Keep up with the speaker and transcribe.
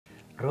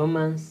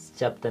Romans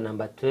chapter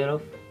number 12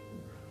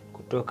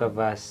 kutoka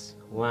verse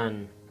 1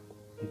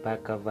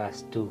 mpaka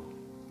verse 2.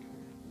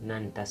 Na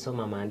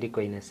nitasoma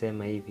maandiko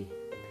inasema hivi.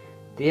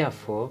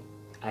 Therefore,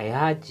 I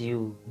urge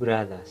you,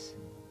 brothers,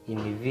 in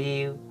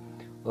view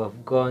of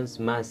God's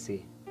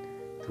mercy,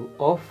 to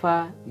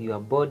offer your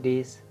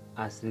bodies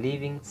as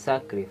living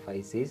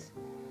sacrifices,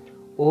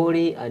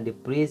 holy and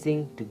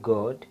pleasing to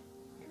God,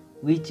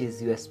 which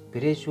is your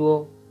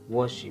spiritual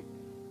worship.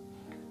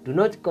 Do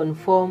not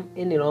conform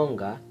any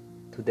longer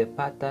to the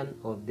pattern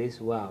of this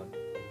world,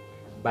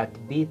 but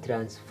be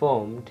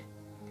transformed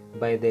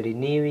by the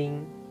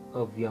renewing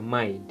of your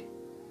mind.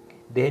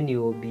 Then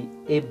you will be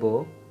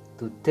able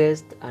to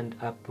test and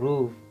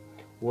approve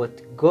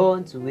what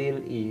God's will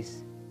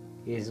is,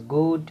 His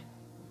good,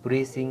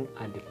 pleasing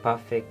and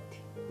perfect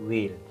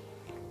will.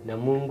 Na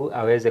Mungu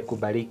aweze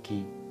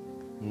kubariki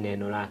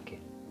neno lake.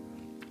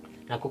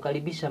 Na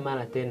kukaribisha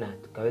mara tena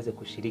tukaweze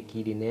kushiriki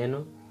hili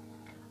neno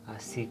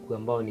siku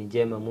ambao ni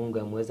njema Mungu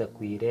ameweza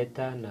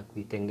kuileta na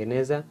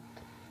kuitengeneza,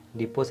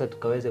 ndiposa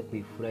tukaweze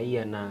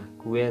kuifurahia na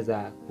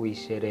kuweza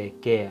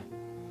kuisherehekea.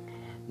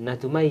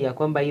 Natumai ya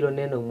kwamba hilo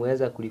neno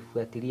umeweza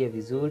kulifuatilia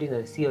vizuri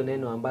na sio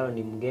neno ambalo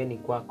ni mgeni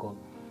kwako.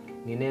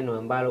 Ni neno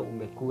ambalo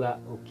umekuwa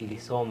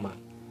ukilisoma.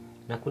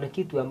 Na kuna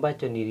kitu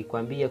ambacho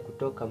nilikwambia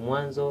kutoka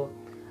mwanzo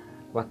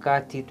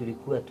wakati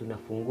tulikuwa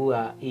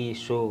tunafungua hii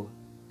show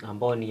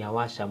ambao ni ya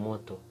Washa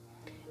Moto.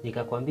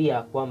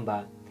 Nikakwambia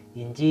kwamba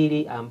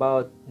injili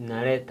ambao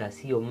naleta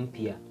sio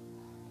mpya.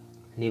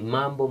 Ni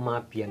mambo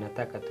mapya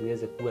nataka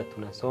tuweze kuwa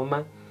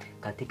tunasoma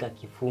katika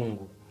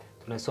kifungu.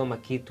 Tunasoma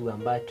kitu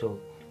ambacho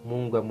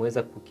Mungu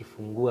ameweza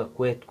kukifungua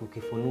kwetu,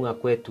 kukifunua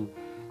kwetu,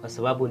 kwa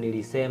sababu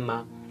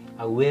nilisema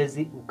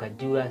hauwezi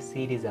ukajua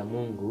siri za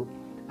Mungu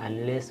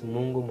unless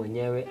Mungu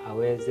mwenyewe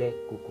aweze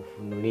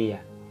kukufunulia.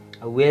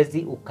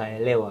 Hauwezi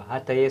ukaelewa.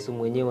 Hata Yesu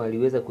mwenyewe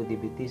aliweza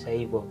kudhibitisha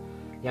hivyo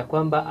ya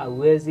kwamba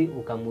hauwezi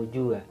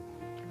ukamjua.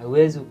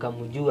 Hauwezi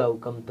ukamjua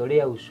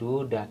ukamtolea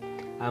ushuhuda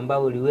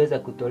ambao uliweza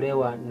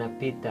kutolewa na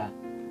Peter.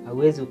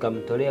 Hauwezi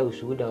ukamtolea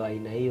ushuhuda wa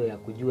aina hiyo ya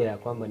kujua ya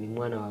kwamba ni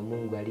mwana wa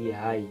Mungu aliye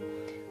hai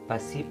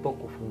pasipo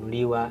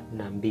kufunuliwa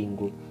na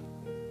mbingu.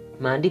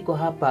 Maandiko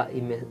hapa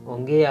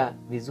imeongea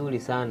vizuri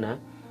sana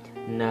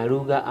na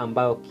lugha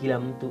ambayo kila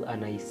mtu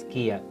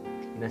anaisikia.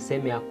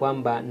 Inasema ya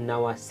kwamba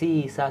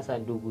nawasihi sasa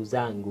ndugu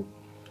zangu.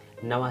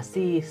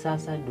 Nawasihi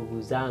sasa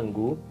ndugu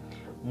zangu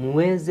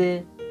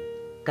muweze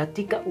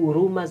katika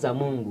huruma za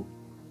Mungu.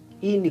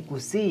 Hii ni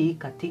kusihi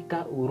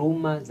katika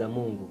huruma za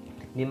Mungu.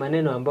 Ni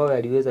maneno ambayo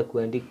yaliweza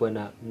kuandikwa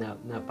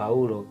na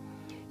Paulo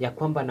ya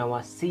kwamba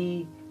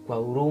nawasihi kwa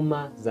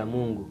huruma za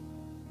Mungu.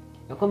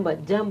 Ya kwamba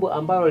jambo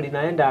ambalo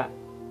linaenda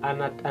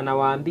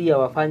anawaambia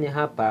wafanye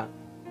hapa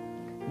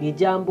ni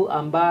jambo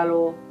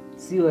ambalo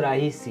sio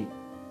rahisi.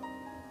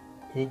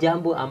 Ni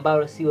jambo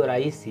ambalo sio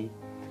rahisi,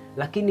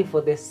 lakini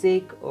for the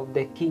sake of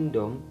the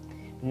kingdom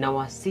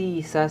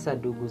nawasihi sasa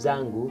ndugu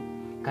zangu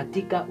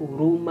katika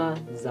huruma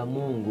za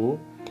Mungu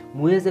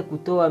muweze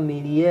kutoa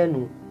miili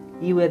yenu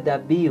iwe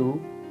dhabihu,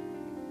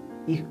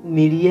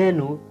 miili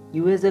yenu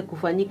iweze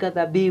kufanyika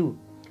dhabihu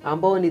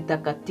ambao ni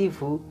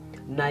takatifu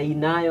na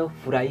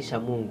inayofurahisha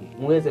Mungu.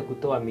 Muweze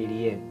kutoa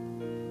miili yenu.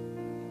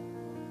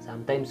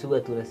 Sometimes huwa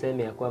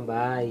tunasema ya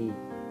kwamba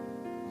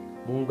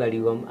Mungu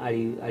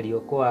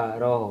aliokoa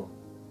roho.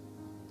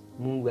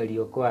 Mungu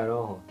aliokoa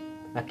roho.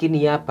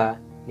 Lakini hapa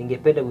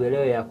ningependa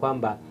uelewe ya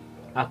kwamba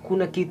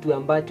hakuna kitu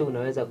ambacho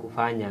unaweza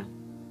kufanya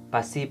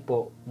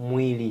pasipo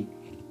mwili.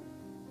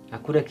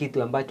 Hakuna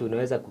kitu ambacho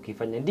unaweza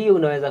kukifanya. Ndio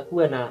unaweza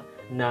kuwa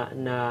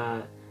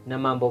na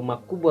mambo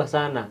makubwa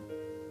sana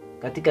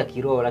katika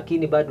kiroho,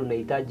 lakini bado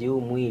unahitaji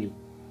huu mwili.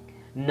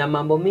 Na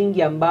mambo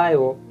mingi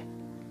ambayo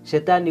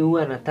shetani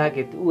huwa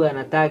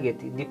ana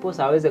target ndipo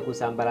aweze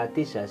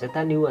kusambaratisha.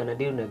 Shetani huwa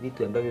anadeal na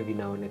vitu ambavyo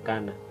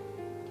vinaonekana.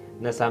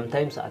 Na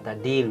sometimes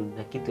atadeal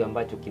na kitu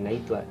ambacho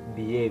kinaitwa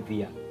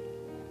behavior.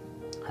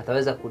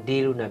 Ataweza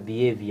kudeal na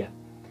behavior.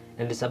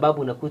 Na ndio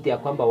sababu unakuta ya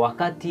kwamba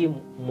wakati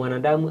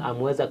mwanadamu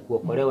ameweza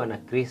kuokolewa na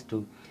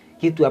Kristo,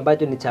 kitu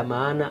ambacho ni cha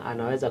maana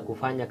anaweza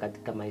kufanya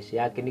katika maisha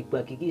yake ni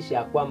kuhakikisha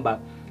ya kwamba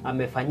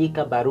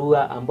amefanyika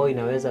barua ambayo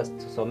inaweza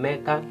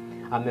kusomeka,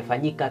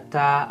 amefanyika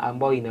taa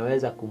ambayo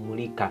inaweza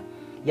kumulika.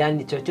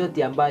 Yaani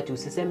chochote ambacho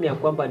usiseme ya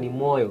kwamba ni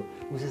moyo,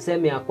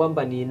 usiseme ya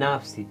kwamba ni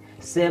nafsi,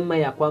 sema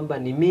ya kwamba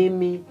ni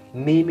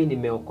mimi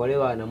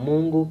nimeokolewa na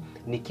Mungu,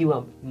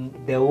 nikiwa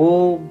the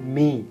whole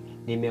me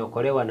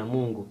nimeokolewa na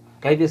Mungu.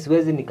 Kwa hivyo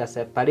siwezi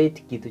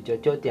nikaseparate kitu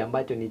chochote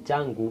ambacho ni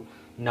changu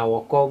na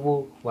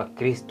wokovu wa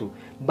Kristo.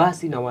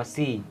 Basi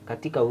nawasihi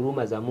katika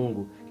huruma za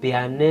Mungu,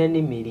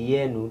 peaneni miili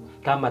yenu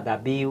kama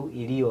dhabihu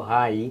iliyo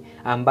hai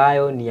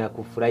ambayo ni ya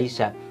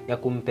kufurahisha, ya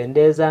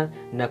kumpendeza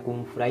na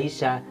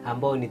kumfurahisha,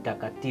 ambayo ni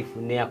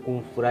takatifu na ya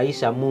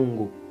kumfurahisha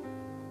Mungu.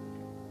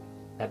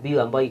 Dhabihu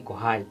ambayo iko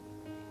hai.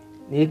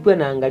 Nilikuwa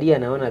naangalia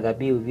naona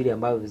dhabihu vile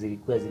ambavyo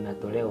zilikuwa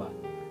zinatolewa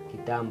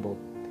kitambo.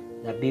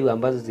 Dhabihu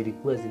ambazo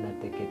zilikuwa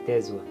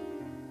zinateketezwa.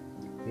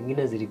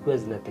 Zingine zilikuwa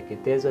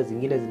zinateketezwa,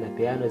 zingine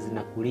zinapeanwa,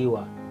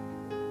 zinakuliwa.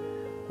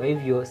 Kwa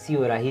hivyo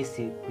sio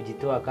rahisi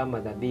kujitoa kama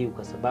dhabihu,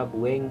 kwa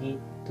sababu wengi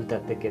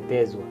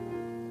tutateketezwa.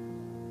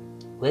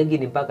 Wengi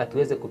ni mpaka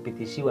tuweze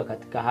kupitishiwa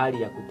katika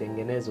hali ya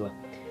kutengenezwa,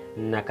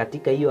 na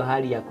katika hiyo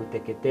hali ya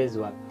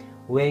kuteketezwa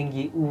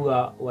wengi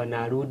huwa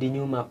wanarudi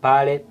nyuma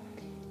pale.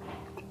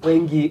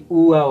 Wengi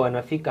huwa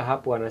wanafika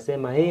hapo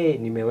wanasema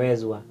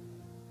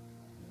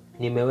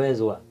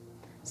nimewezwa,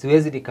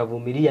 siwezi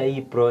nikavumilia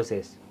hii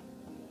process.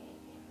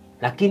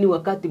 Lakini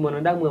wakati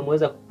mwanadamu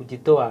ameweza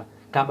kujitoa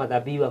kama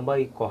dhabihu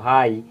ambayo iko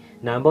hai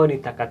na ambayo ni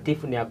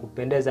takatifu na ya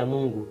kupendeza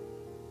Mungu,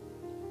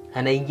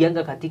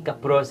 anaingianga katika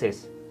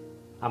process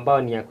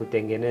ambayo ni ya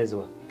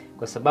kutengenezwa,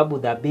 kwa sababu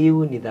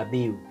dhabihu ni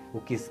dhabihu.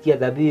 Ukisikia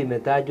dhabihu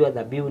imetajwa,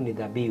 dhabihu ni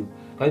dhabihu.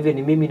 Kwa hivyo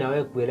ni mimi na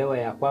wewe kuelewa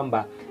ya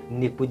kwamba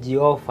ni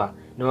kujiofa,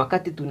 na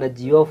wakati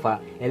tunajiofa,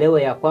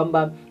 elewa ya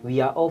kwamba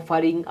we are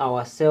offering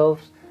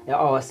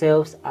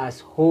ourselves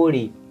as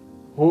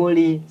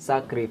holy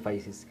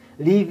sacrifices,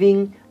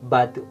 living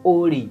but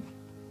holy.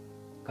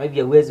 Kwa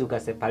hivyo huwezi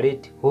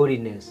ukaseparate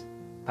holiness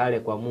pale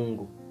kwa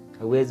Mungu,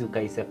 huwezi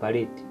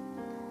ukaiseparate.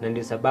 Na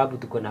ndio sababu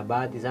tuko na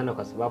bahati sana,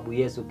 kwa sababu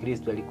Yesu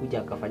Kristo alikuja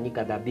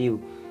akafanyika dhabihu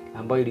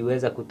ambayo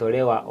iliweza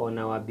kutolewa on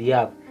our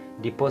behalf.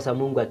 Ndiposa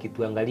Mungu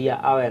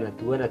akituangalia awe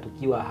anatuona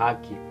tukiwa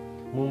haki.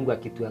 Mungu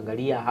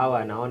akituangalia hawa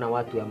anaona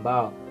watu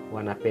ambao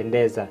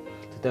wanapendeza.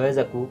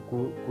 Tutaweza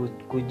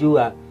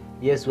kujua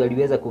Yesu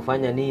aliweza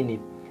kufanya nini.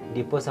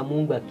 Ndiposa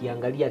Mungu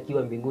akiangalia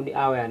akiwa mbinguni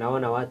awe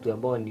anaona watu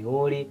ambao ni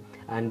holy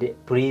and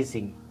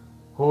pleasing.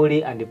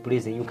 Holy and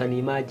pleasing. You can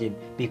imagine,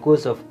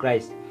 because of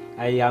Christ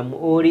I am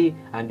holy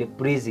and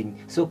pleasing.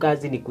 So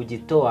kazi ni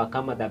kujitoa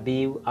kama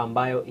dhabihu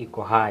ambayo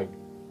iko hai.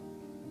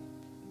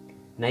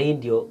 Na hii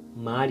ndio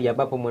mahali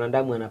ambapo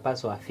mwanadamu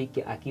anapaswa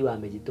afike, akiwa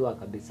amejitoa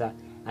kabisa,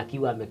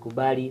 akiwa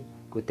amekubali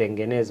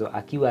kutengenezwa,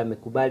 akiwa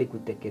amekubali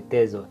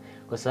kuteketezwa.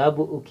 Kwa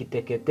sababu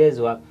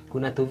ukiteketezwa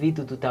kuna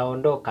vitu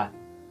tutaondoka.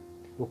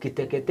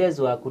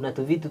 Ukiteketezwa kuna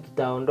vitu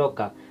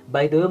tutaondoka.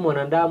 By the way,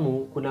 mwanadamu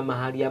kuna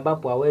mahali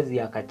ambapo hawezi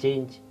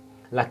akachange,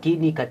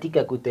 lakini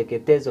katika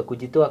kuteketezwa,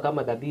 kujitoa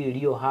kama dhabihu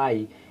iliyo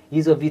hai,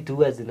 hizo vitu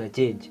huwa zina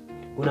change.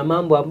 Kuna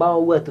mambo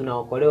ambao huwa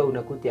tunaokolewa,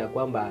 unakuta ya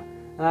kwamba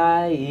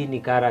hii ni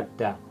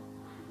character.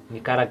 Ni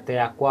karakta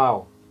ya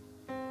kwao.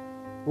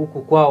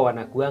 Huku kwao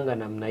wanakuanga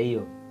namna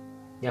hiyo.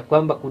 Ya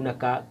kwamba kuna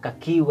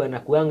kakiwa na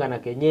kuanga na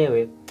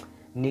kenyewe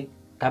ni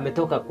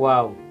kametoka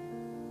kwao.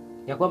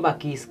 Ya kwamba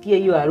akisikia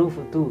hiyo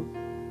harufu tu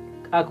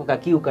ako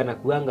kakiu kana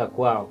kuanga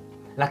kwao.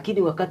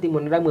 Lakini wakati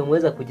mwanadamu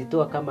ameweza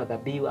kujitoa kama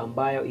dhabihu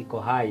ambayo iko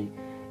hai,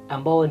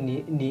 ambao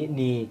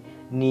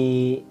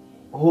ni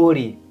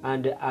holy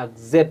and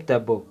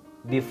acceptable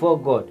before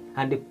God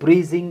and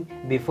pleasing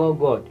before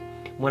God.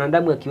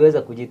 Mwanadamu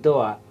akiweza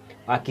kujitoa,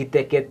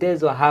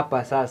 akiteketezwa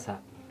hapa sasa,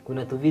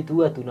 kuna vitu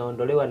huwa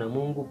tunaondolewa na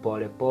Mungu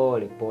pole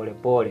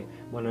pole.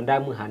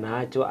 Mwanadamu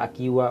hanaachwa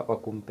akiwa wa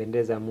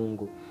kumpendeza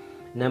Mungu.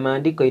 Na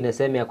maandiko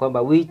inasema ya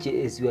kwamba which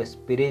is your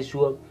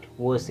spiritual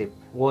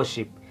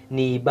worship,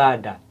 ni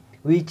ibada.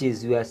 Which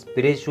is your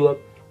spiritual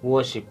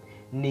worship,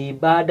 ni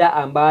ibada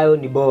ambayo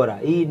ni bora.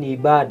 Hii ni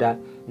ibada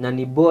na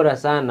ni bora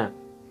sana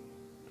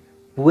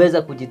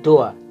kuweza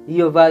kujitoa.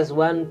 Hiyo verse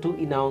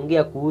 1-2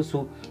 inaongea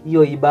kuhusu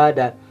hiyo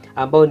ibada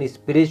ambayo ni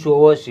spiritual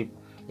worship,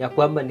 ya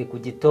kwamba ni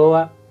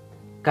kujitoa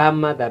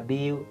kama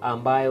dhabihu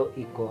ambayo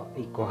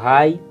iko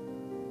hai.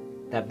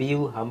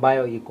 Dhabihu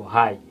ambayo iko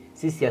hai.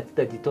 Sisi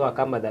hatutajitoa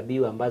kama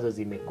dhabihu ambazo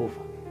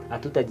zimekufa.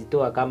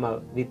 Hatutajitoa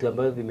kama vitu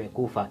ambavyo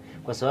vimekufa,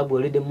 kwa sababu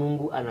already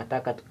Mungu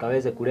anataka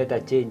tukaweze kuleta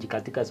change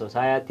katika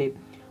society.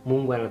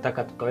 Mungu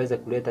anataka tukaweze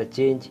kuleta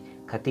change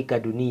katika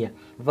dunia.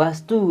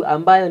 Verse 2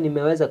 ambayo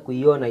nimeweza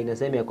kuiona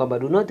inasema ya kwamba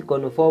do not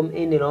conform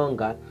any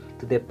longer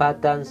to the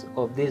patterns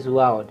of this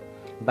world,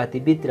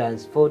 but be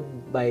transformed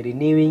by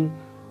renewing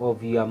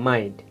of your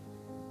mind.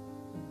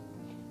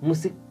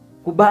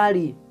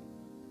 Msikubali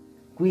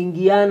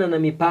kuingiana na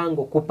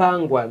mipango,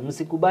 kupangwa.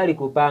 Msikubali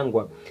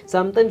kupangwa.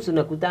 Sometimes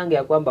unakutanga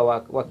ya kwamba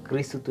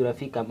Wakristo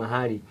tunafika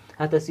mahali,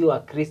 hata sio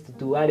Wakristo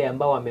tu, wale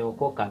ambao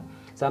wameokoka,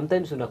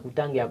 sometimes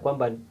unakutanga ya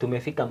kwamba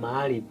tumefika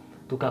mahali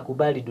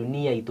tukakubali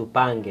dunia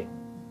itupange.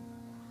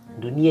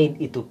 Dunia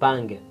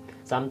itupange.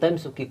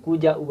 Sometimes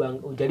ukikuja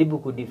ujaribu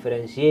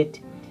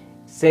kudifferentiate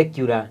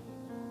secular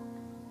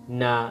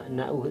na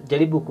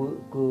ujaribu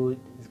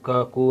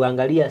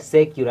kuangalia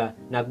secular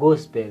na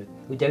gospel,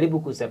 ujaribu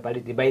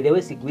kuseparate. By the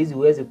way, siku hizi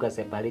huwezi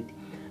ukaseparate.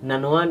 Na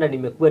no wonder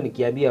nimekuwa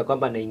nikiambia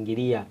kwamba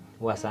naingilia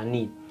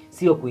wasanii.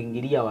 Sio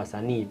kuingilia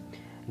wasanii.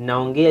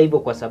 Naongea hivyo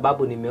kwa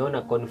sababu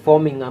nimeona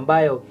conforming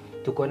ambayo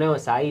tuko nayo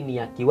saini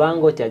ya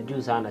kiwango cha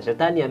juu sana.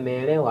 Shetani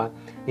ameelewa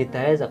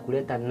nitaweza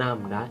kuleta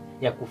namna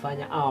ya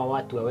kufanya hawa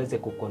watu waweze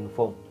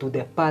kuconform to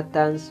the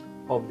patterns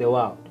of the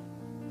world.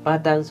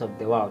 Patterns of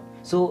the world.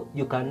 So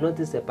you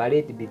cannot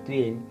separate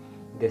between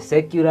the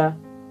secular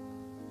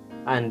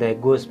and the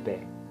gospel.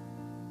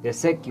 The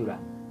secular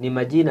ni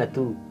majina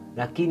tu,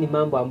 lakini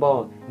mambo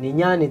ambao ni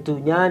nyani tu.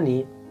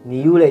 Nyani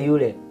ni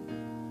yule.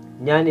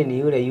 Nyani ni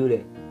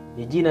yule.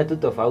 Ni jina tu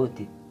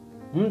tofauti.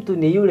 Mtu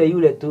ni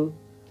yule tu.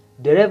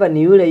 Dereva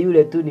ni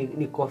yule tu,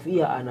 ni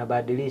kofia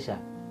anabadilisha.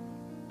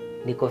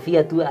 Ni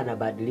kofia tu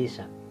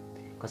anabadilisha.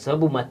 Kwa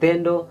sababu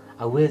matendo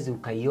hauwezi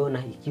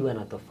ukaiona ikiwa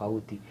na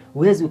tofauti.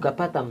 Huwezi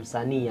ukapata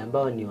msanii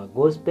ambao ni wa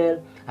gospel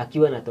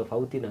akiwa na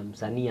tofauti na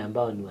msanii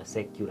ambao ni wa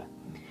secular.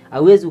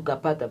 Hauwezi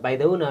ukapata, by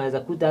the way unaweza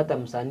kuta hata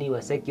msanii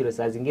wa secular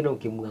saa zingine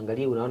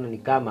ukimwangalia unaona ni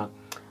kama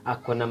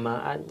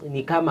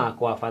ni kama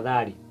ako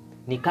afadhali.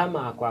 Ni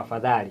kama ako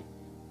afadhali.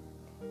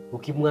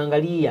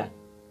 Ukimwangalia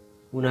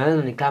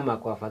unaona ni kama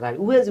ako afadhali.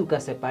 Huwezi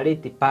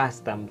ukaseparate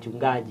pastor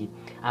mchungaji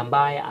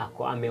ambaye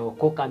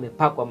ameokoka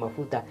amepakwa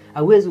mafuta,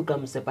 hauwezi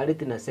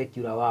ukamseparate na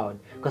secular world,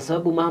 kwa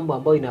sababu mambo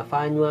ambayo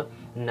inafanywa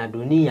na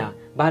dunia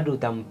bado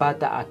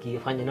utampata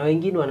akifanya, na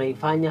wengine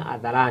wanaifanya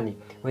hadharani,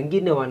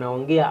 wengine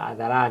wanaongea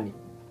hadharani.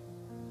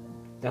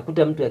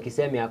 Utakuta mtu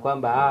akisema ya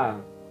kwamba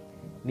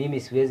mimi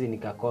siwezi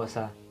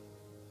nikakosa,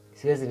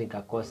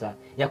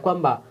 ya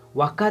kwamba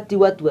wakati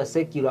watu wa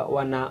secular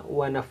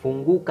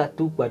wanafunguka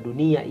tu kwa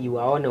dunia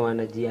iwaone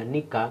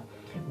wanajianika,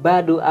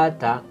 bado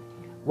hata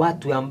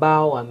watu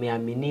ambao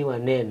wameaminiwa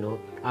neno,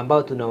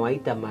 ambao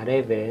tunawaita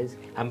mareverends,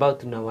 ambao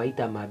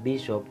tunawaita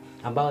mabishop,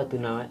 ambao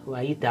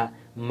tunawaita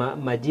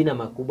majina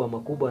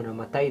makubwa na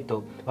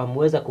matitle,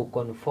 wameweza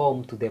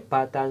kuconform to the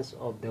patterns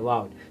of the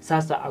world.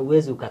 Sasa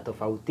hauwezi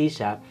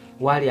ukatofautisha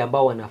wale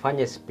ambao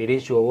wanafanya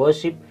spiritual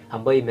worship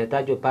ambao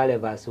imetajwa pale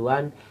verse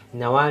 1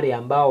 na wale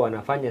ambao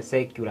wanafanya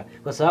secular,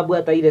 kwa sababu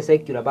hata ile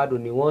secular bado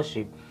ni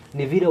worship.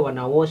 Ni vile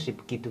wana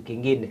worship kitu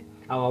kingine,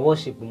 hawa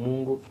worship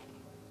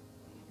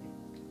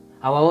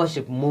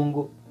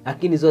Mungu,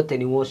 lakini zote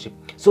ni worship.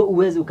 So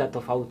huwezi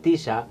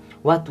ukatofautisha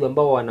watu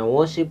ambao wana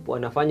worship,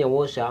 wanafanya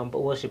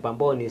worship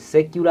ambao ni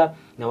secular,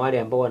 na wale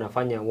ambao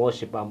wanafanya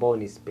worship ambao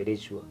ni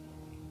spiritual.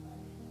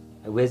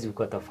 Huwezi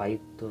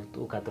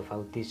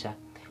ukatofautisha,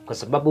 kwa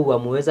sababu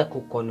wameweza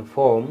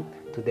kuconform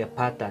to the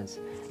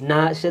patterns.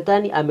 Na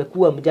shetani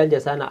amekuwa mjanja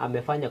sana,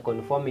 amefanya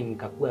conforming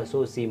ikakuwa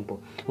so simple.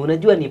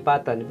 Unajua ni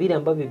pattern, vile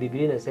ambavyo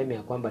Biblia inasema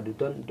ya kwamba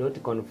don't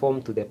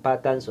conform to the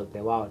patterns of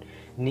the world.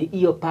 Ni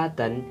hiyo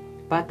pattern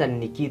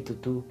ni kitu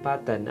tu,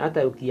 pattern.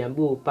 Hata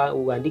ukiambiwa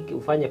uandike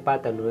ufanye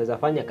pattern, unaweza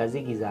fanya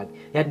kazi zake.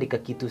 Yaani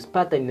kitu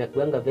pattern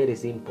inakuanga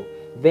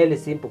very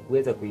simple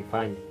kuweza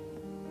kuifanya.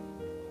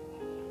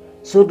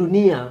 So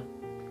dunia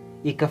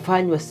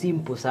ikafanywa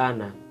simple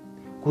sana.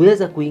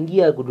 Kuweza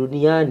kuingia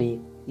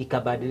duniani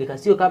ikabadilika,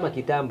 sio kama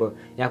kitambo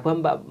ya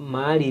kwamba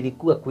mahali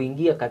ilikuwa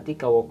kuingia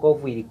katika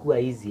wokovu ilikuwa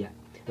easier,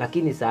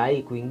 lakini saa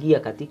hii kuingia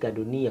katika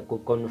dunia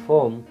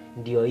kuconform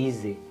ndio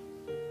easy.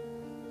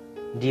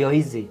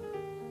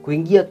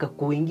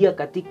 Kuingia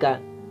katika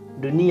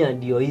dunia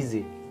ndio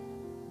easy.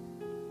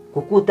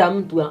 Kukuta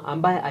mtu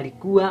ambaye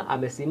alikuwa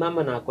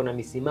amesimama na akona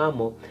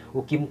misimamo,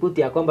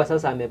 ukimkuta ya kwamba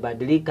sasa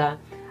amebadilika,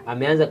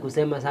 ameanza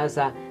kusema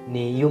sasa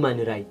ni human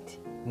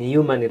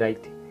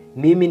right.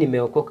 Mimi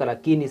nimeokoka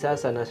lakini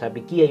sasa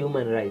nashabikia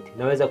human right.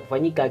 Naweza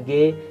kufanyika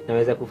gay,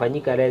 naweza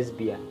kufanyika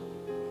lesbian.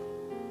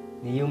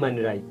 Ni human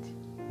right.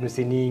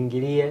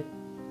 Msiniingilie.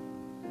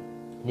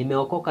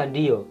 Nimeokoka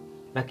ndio,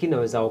 lakini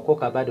naweza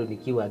okoka bado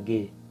nikiwa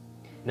gay.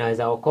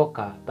 Naweza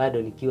okoka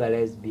bado nikiwa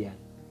lesbian.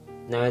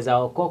 Naweza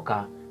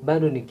okoka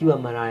bado nikiwa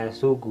maraya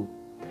sugu.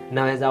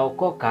 Naweza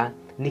okoka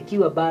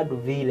nikiwa bado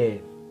vile.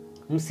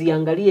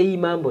 Msiangalie hii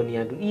mambo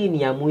hii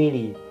ni ya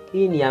mwili.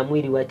 Hii ni ya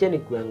mwili, wacheni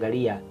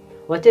kuangalia.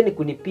 Wacheni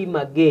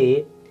kunipima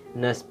gay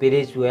na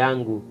spiritual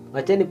yangu.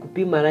 Wacheni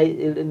kupima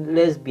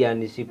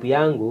lesbianship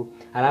yangu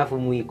alafu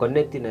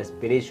muiconnect na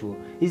spiritual.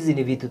 Hizi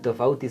ni vitu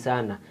tofauti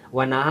sana.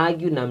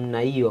 Wanaargue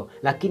namna hiyo,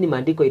 lakini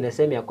maandiko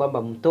inasema ya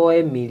kwamba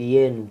mtoe miili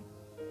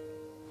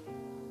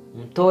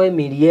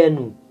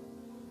yenu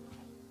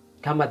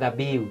kama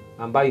dhabihu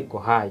ambayo iko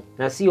hai.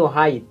 Na sio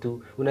hai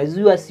tu,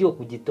 unajua sio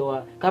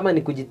kujitoa. Kama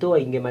ni kujitoa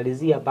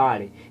ingemalizia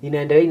pale.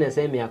 Inaendelea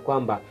inasema ya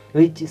kwamba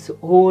which is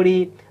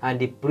holy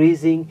and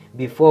pleasing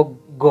before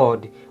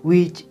God,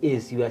 which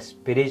is your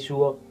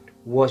spiritual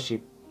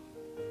worship.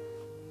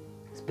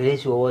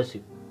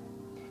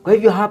 Kwa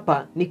hivyo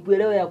hapa ni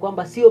kuelewa ya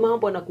kwamba sio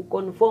mambo na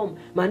kuconform.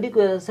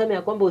 Maandiko yanasema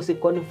ya kwamba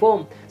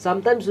usiconform.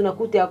 Sometimes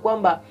unakuta ya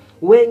kwamba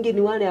wengi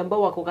ni wale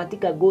ambao wako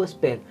katika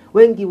gospel.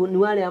 Wengi ni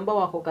wale ambao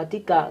wako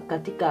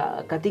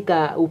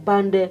katika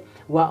upande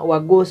wa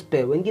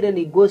gospel. Wengine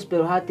ni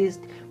gospel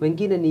artist,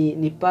 wengine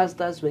ni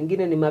pastors,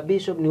 wengine ni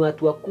mabishop, ni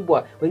watu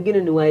wakubwa, wengine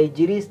ni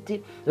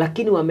wainjilisti,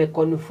 lakini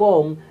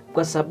wameconform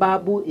kwa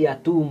sababu ya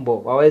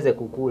tumbo waweze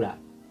kukula.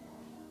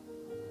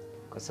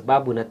 Kwa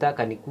sababu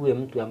nataka nikuwe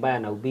mtu ambaye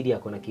anahubiri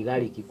ako na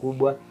kigali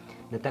kikubwa,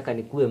 nataka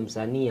nikuwe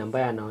msanii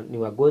ambaye ni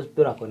wa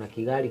gospel ako na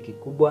kigali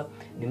kikubwa,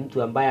 ni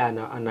mtu ambaye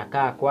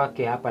anakaa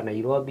kwake hapa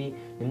Nairobi,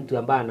 ni mtu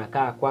ambaye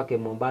anakaa kwake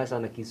Mombasa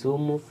na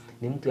Kisumu,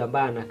 ni mtu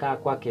ambaye anakaa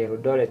kwake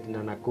Eldoret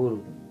na Nakuru.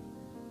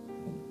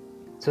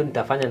 So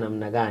nitafanya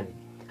namna gani?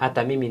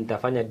 Hata mimi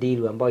nitafanya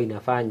deal ambayo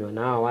inafanywa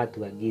na hao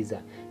watu wa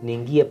giza.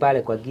 Niingie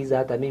pale kwa giza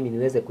hata mimi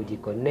niweze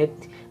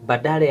kujiconnect,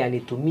 badala ya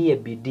nitumie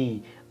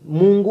bidii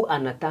Mungu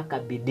anataka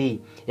bidii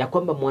ya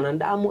kwamba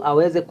mwanadamu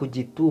aweze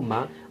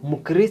kujituma,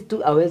 Mkristo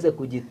aweze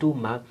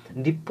kujituma,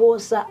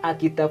 ndiposa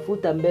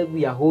akitafuta mbegu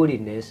ya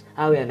holiness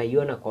awe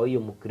anaiona kwa huyo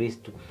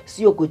Mkristo,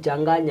 sio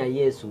kuchanganya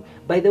Yesu.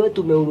 By the way,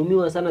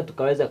 tumehurumiwa sana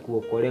tukaweza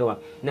kuokolewa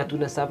na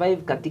tuna survive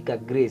katika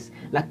grace,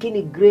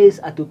 lakini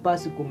grace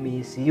hatupasi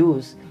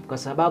kumisuse kwa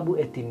sababu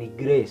eti ni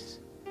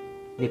grace,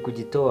 ni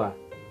kujitoa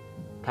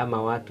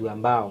kama watu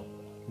ambao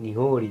ni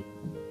holy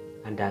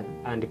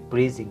and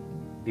pleasing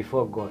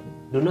before God.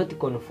 Do not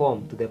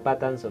conform to the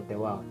patterns of the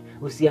world.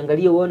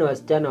 Usiangalie uone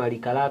wasichana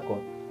walika lako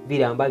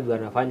vile ambavyo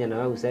wanafanya na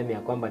wewe useme ya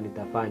kwamba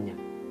nitafanya.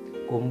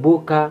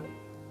 Kumbuka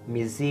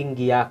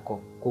misingi yako.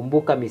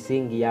 Kumbuka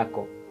misingi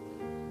yako.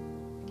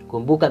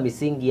 Kumbuka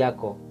misingi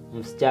yako,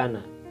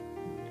 msichana.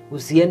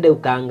 Usiende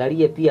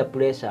ukaangalie pia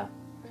pressure.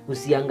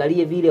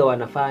 Usiangalie vile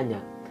wanafanya.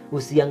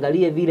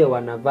 Usiangalie vile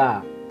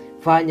wanavaa.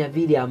 Fanya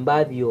vile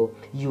ambavyo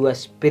your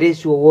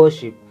spiritual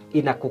worship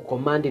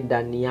inakucommand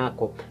ndani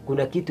yako.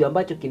 Kuna kitu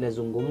ambacho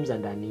kinazungumza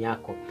ndani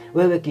yako.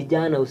 Wewe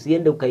kijana,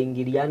 usiende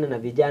ukaingiliana na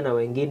vijana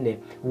wengine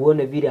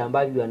uone vile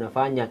ambavyo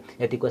wanafanya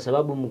eti kwa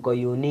sababu mko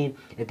uni,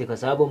 eti kwa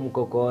sababu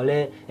mko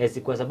kole,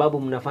 eti kwa sababu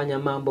mnafanya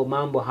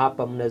mambo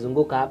hapa,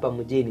 mnazunguka hapa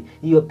mjini.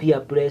 Hiyo pia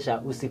pressure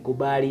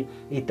usikubali,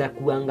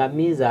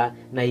 itakuangamiza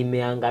na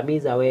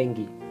imeangamiza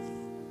wengi.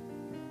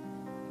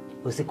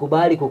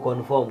 Usikubali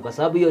kuconform kwa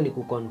sababu hiyo ni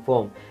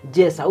kuconform.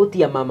 Je,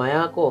 sauti ya mama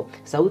yako,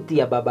 sauti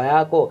ya baba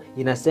yako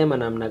inasema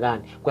namna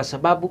gani? Kwa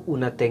sababu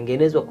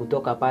unatengenezwa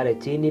kutoka pale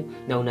chini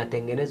na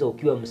unatengenezwa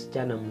ukiwa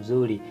msichana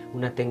mzuri.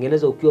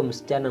 Unatengenezwa ukiwa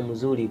msichana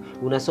mzuri.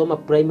 Unasoma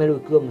primary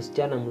ukiwa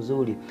msichana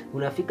mzuri.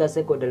 Unafika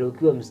secondary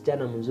ukiwa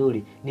msichana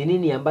mzuri. Ni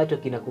nini ambacho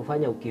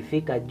kinakufanya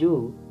ukifika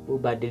juu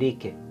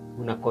ubadilike?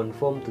 Una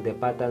conform to the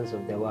patterns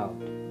of the world.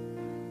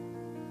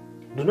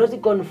 Do not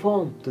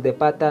conform to the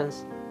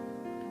patterns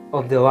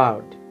of the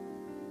world,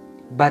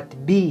 but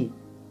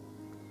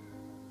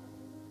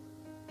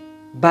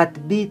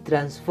be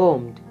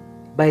transformed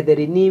by the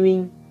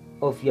renewing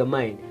of your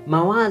mind.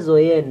 Mawazo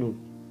yenu,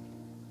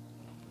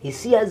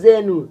 hisia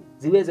zenu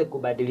ziweze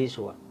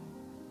kubadilishwa.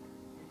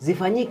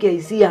 Zifanyike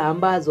hisia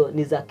ambazo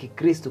ni za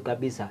Kikristo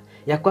kabisa,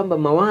 ya kwamba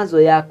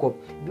mawazo yako,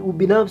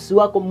 ubinafsi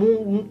wako,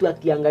 mtu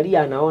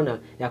akiangalia anaona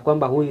ya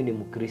kwamba huyu ni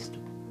Mkristo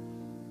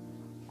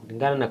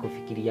kulingana na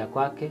kufikiria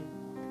kwake,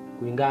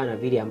 kulingana na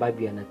vile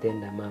ambavyo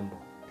anatenda mambo.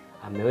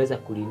 Ameweza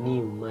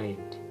kurenew mind.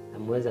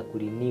 Ameweza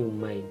kurenew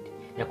mind.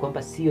 Ya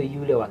kwamba sio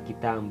yule wa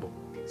kitambo.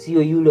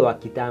 Sio yule wa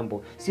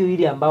kitambo. Sio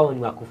yule ambao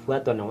ni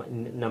wakufuatwa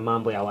na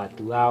mambo ya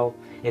watu wao.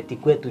 Eti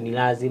kwetu ni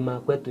lazima,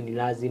 kwetu ni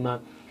lazima.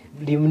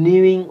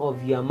 Renewing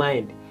of your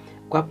mind.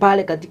 Kwa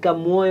pale katika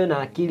moyo na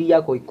akili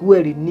yako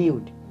ikuwe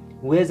renewed.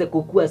 Uweze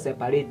kukua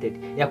separated.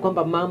 Ya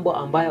kwamba mambo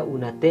ambayo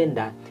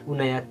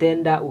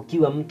unayatenda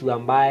ukiwa mtu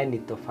ambaye ni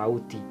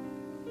tofauti.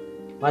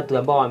 Watu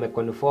ambao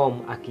wameconform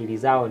akili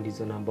zao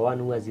ndizo number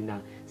 1 huwa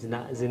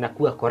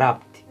zinakuwa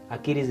corrupt.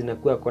 Akili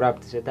zinakuwa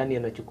corrupt. Shetani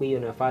anachukua hiyo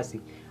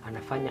nafasi,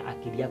 anafanya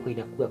akili yako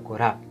inakuwa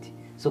corrupt.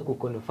 So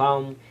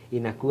kuconform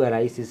inakuwa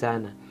rahisi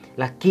sana.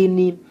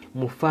 Lakini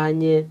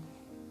mfanye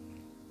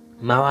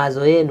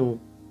mawazo yenu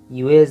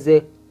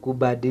iweze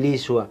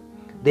kubadilishwa.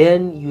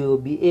 Then you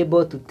will be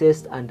able to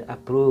test and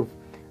approve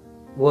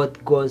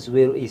what God's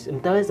will is.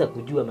 Mtaweza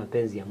kujua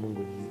mapenzi ya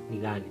Mungu ni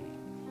gani.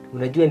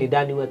 Unajua ni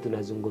ndani huwa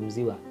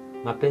tunazungumziwa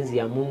mapenzi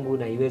ya Mungu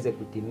na iweze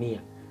kutimia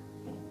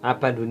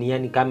hapa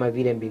duniani kama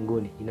vile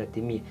mbinguni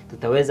inatimia.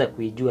 Tutaweza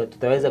kuijua,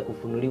 tutaweza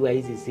kufunuliwa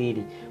hizi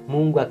siri.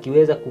 Mungu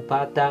akiweza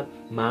kupata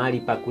mahali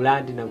pa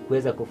kulandi na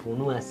kuweza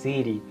kufunua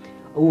siri,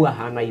 huwa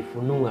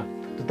anaifunua.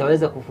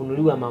 Tutaweza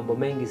kufunuliwa mambo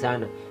mengi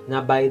sana.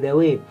 Na by the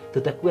way,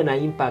 tutakuwa na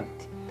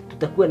impact.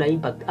 Tutakuwa na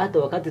impact. Hata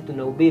wakati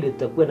tunahubiri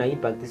tutakuwa na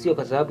impact. Sio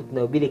kwa sababu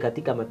tunahubiri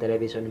katika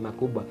matelevision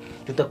makubwa.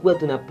 Tutakuwa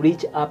tuna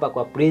preach hapa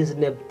kwa Prince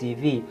Neb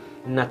TV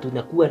na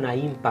tunakuwa na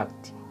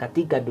impact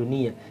katika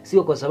dunia.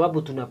 Sio kwa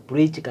sababu tuna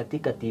preach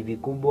katika TV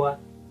kubwa.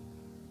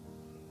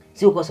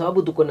 Sio kwa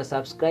sababu tuko na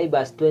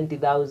subscribers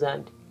 20,000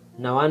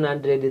 na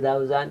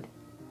 100,000.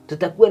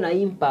 Tutakuwa na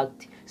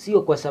impact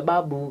sio kwa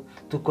sababu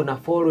tuko na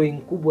following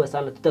kubwa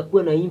sana.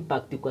 Tutakuwa na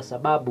impact kwa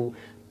sababu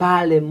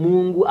pale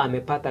Mungu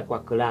amepata kwa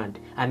clan.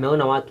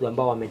 Ameona watu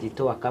ambao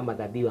wamejitoa kama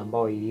dhabihu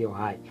ambao iliyo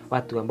hai.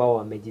 Watu ambao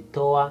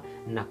wamejitoa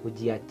na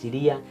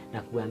kujiachilia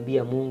na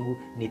kuambia Mungu,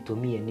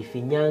 nitumie,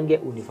 nifinyange,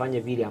 unifanye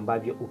vile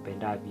ambavyo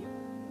upendavyo.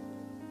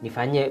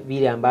 Nifanye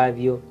vile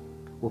ambavyo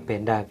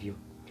upendavyo.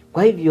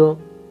 Kwa hivyo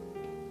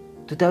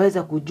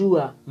tutaweza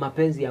kujua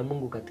mapenzi ya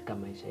Mungu katika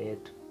maisha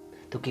yetu.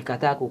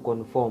 Tukikataa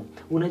kuconform.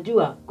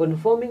 Unajua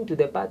conforming to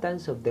the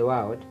patterns of the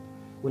world,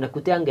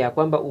 unakutanga ya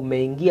kwamba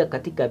umeingia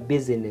katika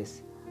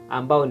business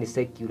ambao ni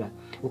secular.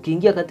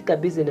 Ukiingia katika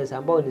business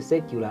ambao ni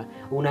secular,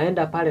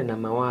 unaenda pale na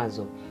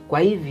mawazo. Kwa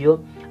hivyo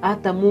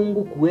hata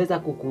Mungu kuweza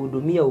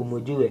kukuhudumia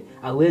umjue,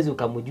 hauwezi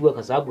ukamjua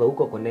kwa sababu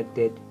hauko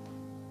connected.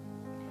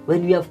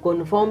 When we have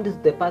conformed to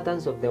the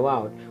patterns of the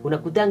world,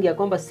 unakutanga ya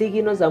kwamba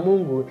signals za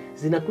Mungu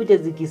zinakuja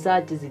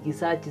zikisearch,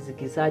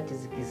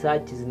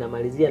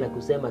 zinamalizia na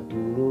kusema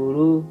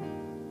tururu.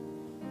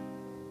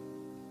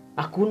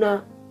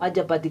 Hakuna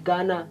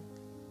hajapatikana.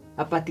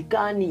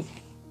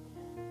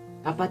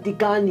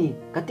 Hapatikani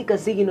katika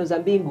signal za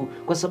mbingu,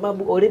 kwa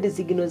sababu already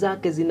signal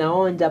zake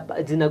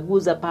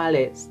zinaguza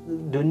pale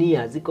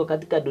dunia, ziko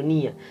katika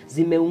dunia,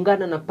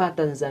 zimeungana na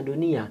patterns za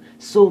dunia.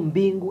 So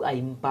mbingu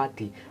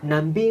haimpati,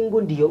 na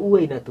mbingu ndiyo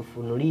uwe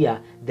inatufunulia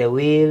the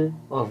will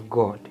of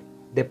God,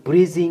 the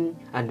pleasing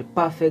and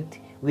perfect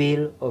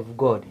will of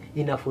God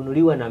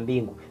inafunuliwa na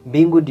mbingu.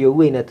 Mbingu ndio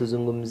uwe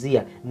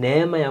inatuzungumzia,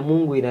 neema ya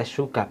Mungu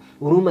inashuka,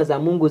 huruma za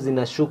Mungu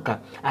zinashuka,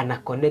 ana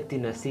connect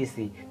na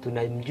sisi,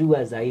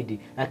 tunamjua zaidi.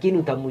 Lakini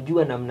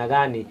utamjua namna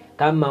gani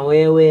kama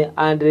wewe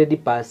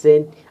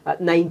 100%,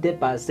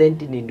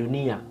 90% ni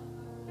dunia,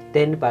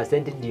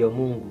 10% ndio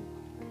Mungu,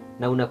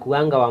 na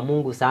unakuanga wa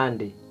Mungu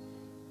Sunday,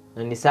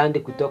 na ni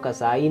Sunday kutoka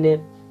saa 4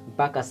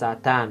 mpaka saa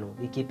 5.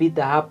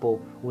 Ikipita hapo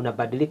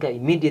unabadilika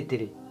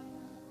immediately.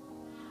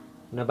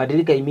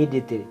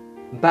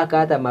 Mpaka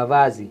hata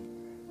mavazi,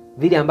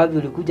 vile ambavyo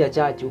ulikuja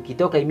church,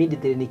 ukitoka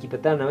immediately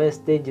nikipatana na wewe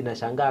stage na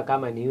shangaa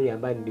kama ni yule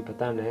ambaye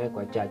nilipatana na yeye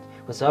kwa church,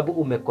 kwa sababu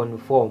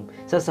umeconform.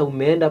 Sasa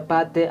umeenda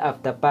party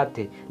after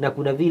party, na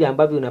kuna vile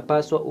ambavyo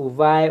unapaswa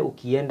uvae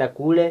ukienda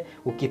kule,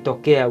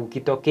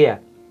 ukitokea.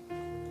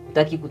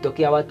 Utaki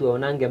kutokea watu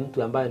waonange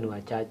mtu ambaye ni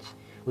wa church.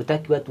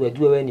 Utaki watu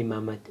wajue wewe ni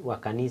mama wa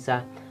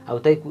kanisa, au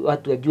utaki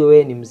watu wajue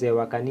wewe ni mzee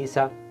wa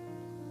kanisa.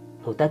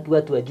 Hutaki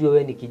watu wajue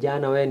wewe ni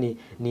kijana, wewe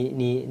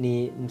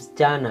ni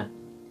msichana,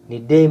 ni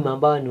dem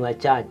ambao ni wa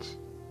church.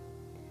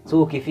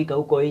 So ukifika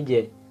huko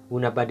nje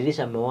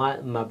unabadilisha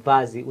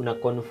mavazi, una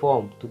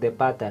conform to the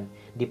pattern.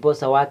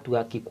 Ndiposa watu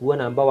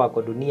wakikuona ambao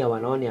wako dunia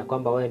wanaona ya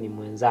kwamba wewe ni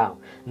mwenzao.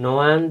 No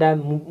wonder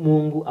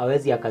Mungu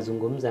hawezi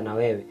akazungumza na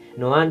wewe.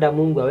 No wonder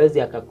Mungu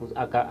hawezi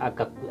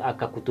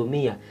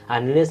akakutumia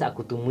unless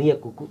akutumie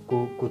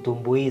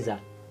kutumbuiza.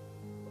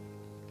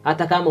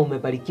 Hata kama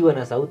umebarikiwa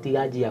na sauti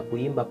gaji ya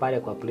kuimba pale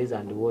kwa praise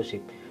and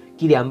worship,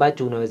 kile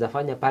ambacho unaweza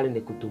fanya pale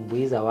ni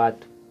kutumbuiza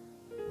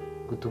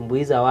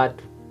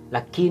watu,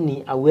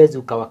 lakini hauwezi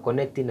ukawa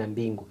connect na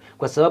mbingu,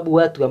 kwa sababu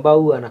watu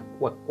ambao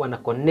wana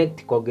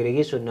connect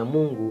congregation na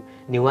Mungu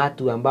ni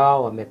watu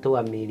ambao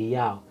wametoa miili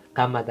yao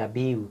kama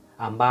dhabihu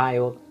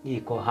ambayo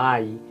iko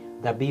hai,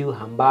 dhabihu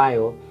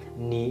ambayo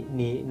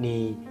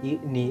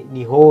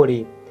ni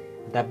holy,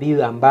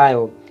 dhabihu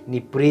ambayo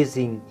ni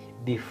praising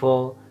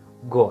before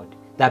God.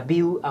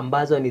 Dhabihu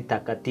ambazo ni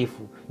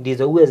takatifu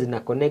ndizo huwa zina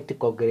connect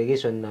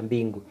congregation na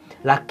mbingu.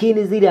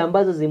 Lakini zile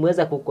ambazo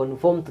zimeweza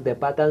kuconform to the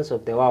patterns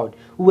of the world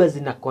huwa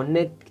zina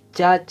connect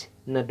church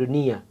na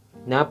dunia,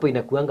 na hapo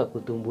inakuanga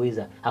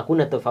kutumbuiza.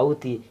 Hakuna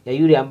tofauti ya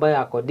yule ambaye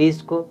ako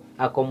disco,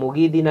 ako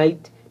Mugithi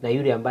night, na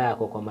yule ambaye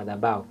ako kwa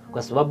madhabahu,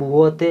 kwa sababu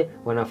wote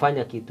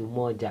wanafanya kitu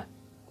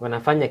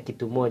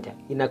moja,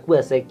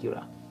 inakuwa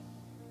secular.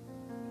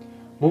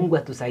 Mungu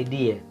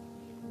atusaidie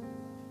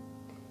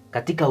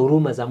katika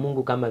huruma za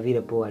Mungu, kama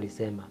vile Paul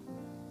alisema,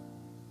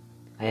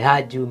 I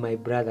heard you my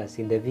brothers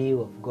in the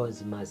view of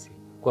God's mercy.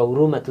 Kwa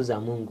huruma tu za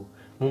Mungu,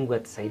 Mungu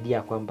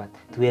atusaidia kwamba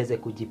tuweze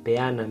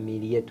kujipeana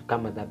miili yetu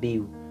kama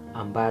dhabihu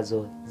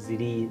ambazo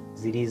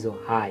zilizo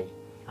hai,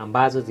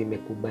 ambazo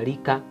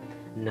zimekubalika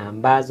na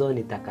ambazo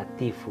ni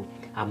takatifu,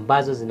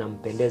 ambazo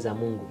zinampendeza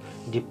Mungu.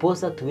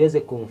 Ndiposa tuweze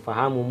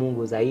kumfahamu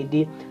Mungu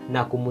zaidi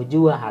na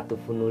kumjua,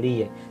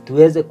 hatufunulie.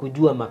 Tuweze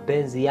kujua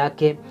mapenzi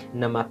yake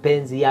na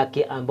mapenzi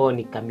yake ambayo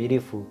ni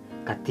kamilifu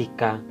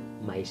katika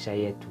maisha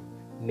yetu.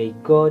 May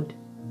God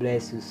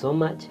bless you so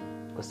much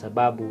kwa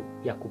sababu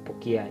ya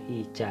kupokea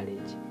hii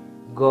challenge.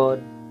 God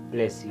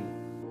bless you.